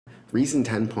Reason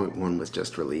 10.1 was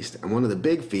just released, and one of the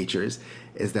big features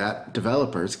is that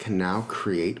developers can now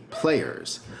create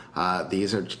players.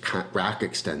 These are rack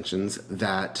extensions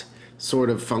that sort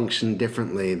of function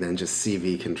differently than just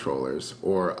CV controllers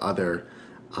or other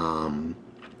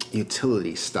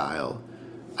utility style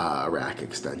rack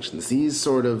extensions. These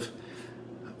sort of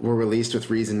were released with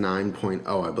Reason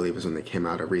 9.0, I believe is when they came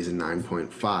out, or Reason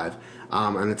 9.5.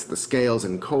 And it's the scales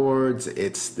and chords,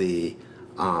 it's the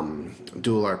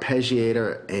dual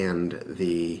arpeggiator, and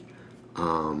the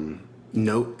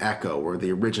note echo were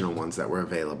the original ones that were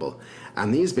available.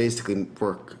 And these basically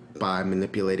work by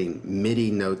manipulating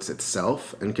MIDI notes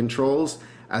itself and controls,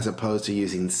 as opposed to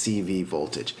using CV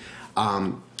voltage.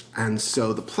 And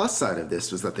so the plus side of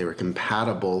this was that they were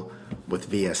compatible with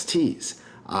VSTs.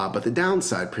 But the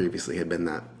downside previously had been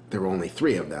that there were only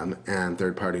 3 of them, and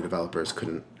third-party developers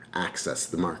couldn't access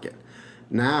the market.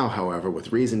 Now, however,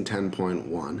 with Reason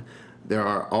 10.1, there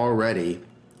are already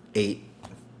 8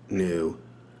 new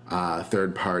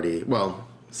third-party, well,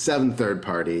 7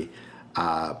 third-party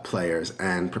players,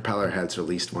 and Propellerhead's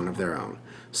released one of their own.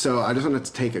 So I just wanted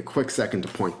to take a quick second to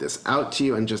point this out to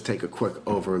you and just take a quick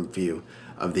overview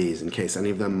of these in case any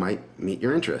of them might meet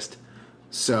your interest.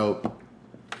 So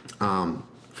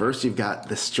first you've got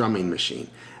the Strumming Machine,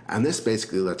 and this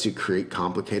basically lets you create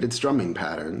complicated strumming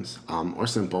patterns or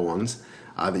simple ones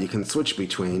that you can switch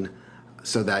between,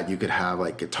 so that you could have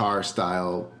like guitar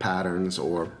style patterns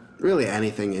or really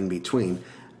anything in between.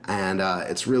 And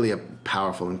it's really a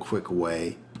powerful and quick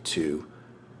way to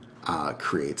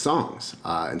create songs.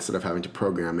 Instead of having to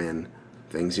program in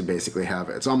things, you basically have,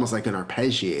 it's almost like an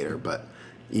arpeggiator, but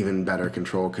even better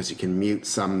control, because you can mute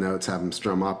some notes, have them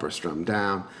strum up or strum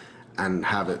down, and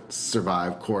have it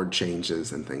survive chord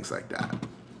changes and things like that.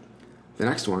 The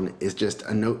next one is just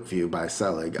a note view by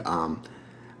Selig.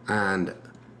 And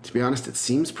to be honest, it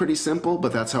seems pretty simple,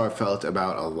 but that's how I felt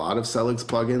about a lot of Selig's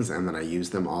plugins, and then I use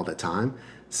them all the time.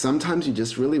 Sometimes you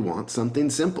just really want something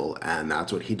simple, and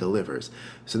that's what he delivers.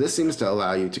 So this seems to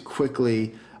allow you to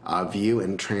quickly view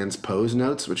and transpose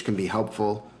notes, which can be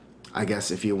helpful, I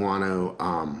guess, if you want to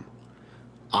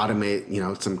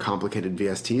automate, some complicated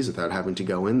VSTs without having to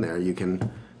go in there. You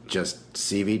can just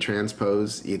CV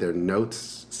transpose either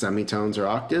notes, semitones, or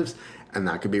octaves, and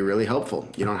that could be really helpful.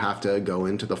 You don't have to go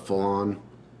into the full-on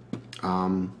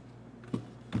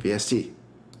VST.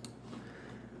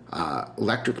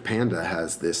 Electric Panda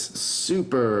has this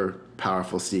super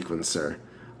powerful sequencer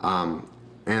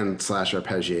and slash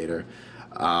arpeggiator.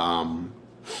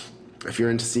 If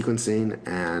you're into sequencing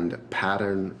and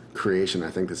pattern creation, I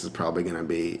think this is probably going to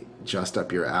be just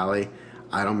up your alley.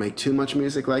 I don't make too much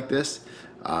music like this,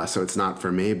 so it's not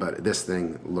for me, but this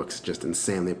thing looks just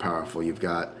insanely powerful. You've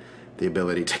got the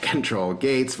ability to control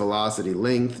gates, velocity,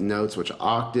 length, notes, which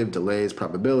octave, delays,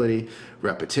 probability,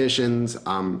 repetitions,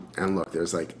 and look,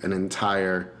 there's like an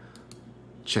entire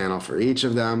channel for each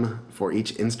of them, for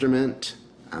each instrument,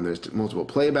 and there's multiple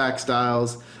playback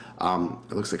styles.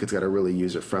 It looks like it's got a really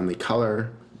user-friendly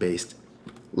color-based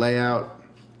layout.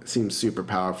 It seems super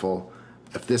powerful.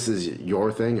 If this is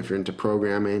your thing, if you're into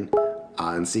programming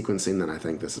and sequencing, then I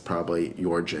think this is probably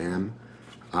your jam.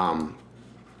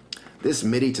 This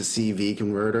MIDI to CV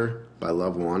converter by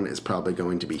LoveOne is probably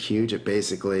going to be huge. It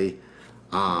basically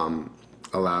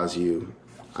allows you,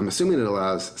 I'm assuming it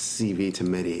allows CV to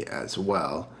MIDI as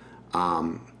well.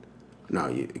 No,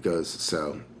 it goes,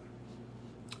 so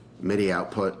MIDI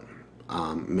output,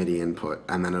 MIDI input,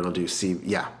 and then it'll do CV.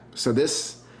 Yeah, so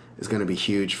this is going to be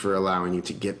huge for allowing you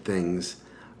to get things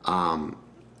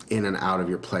in and out of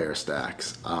your player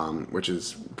stacks, which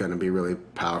is going to be really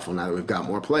powerful now that we've got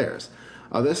more players.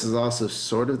 This is also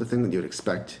sort of the thing that you would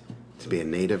expect to be a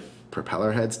native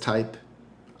Propellerheads type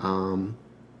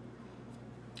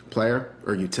player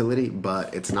or utility,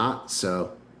 but it's not,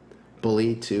 so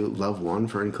bully to LoveOne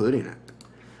for including it.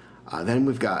 Then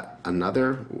we've got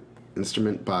another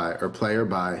instrument player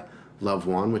by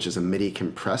LoveOne, which is a MIDI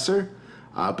compressor,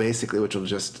 basically, which will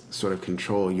just sort of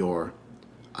control your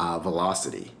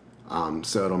velocity.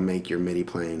 So it'll make your MIDI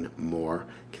playing more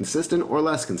consistent or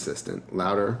less consistent,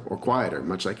 louder or quieter,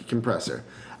 much like a compressor,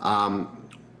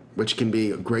 which can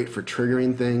be great for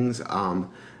triggering things,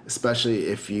 especially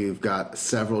if you've got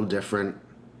several different,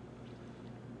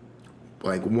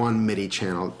 like one MIDI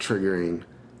channel triggering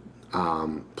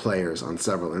players on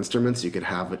several instruments. You could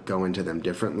have it go into them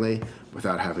differently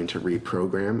without having to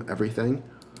reprogram everything.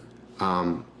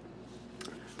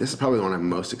 This is probably the one I'm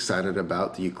most excited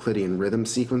about, the Euclidean Rhythm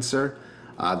sequencer.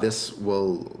 This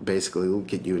will basically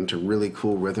get you into really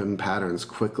cool rhythm patterns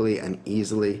quickly and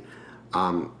easily,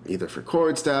 either for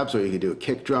chord steps, or you could do a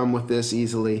kick drum with this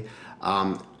easily.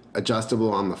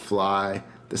 Adjustable on the fly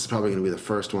This is probably going to be the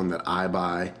first one that I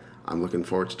buy. I'm looking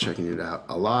forward to checking it out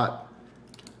a lot.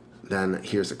 Then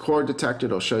here's a chord detector.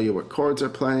 It'll show you what chords are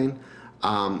playing.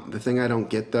 The thing I don't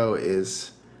get though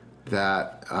is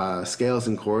that Scales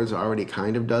and Chords already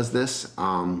kind of does this.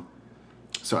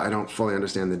 So I don't fully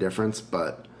understand the difference,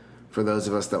 but for those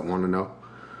of us that want to know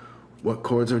what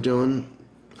chords are doing,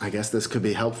 I guess this could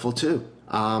be helpful too.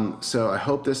 So I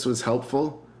hope this was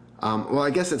helpful. Well, I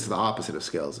guess it's the opposite of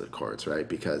Scales and Chords, right?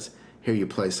 Because here you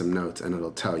play some notes and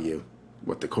it'll tell you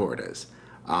what the chord is.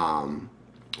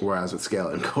 Whereas with Scale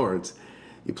and Chords,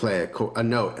 you play a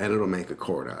note and it'll make a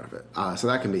chord out of it. So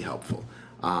that can be helpful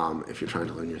if you're trying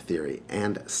to learn your theory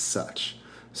and such.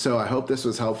 So I hope this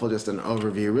was helpful, just an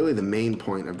overview. Really the main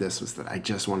point of this was that I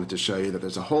just wanted to show you that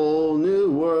there's a whole new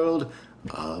world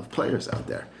of players out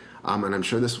there. And I'm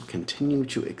sure this will continue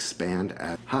to expand.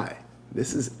 Hi,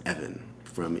 this is Evan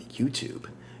from YouTube.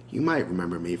 You might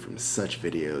remember me from such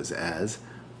videos as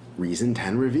Reason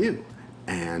 10 Review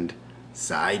and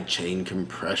Sidechain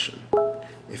Compression.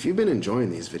 If you've been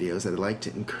enjoying these videos, I'd like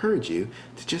to encourage you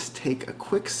to just take a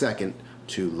quick second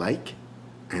to like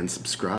and subscribe.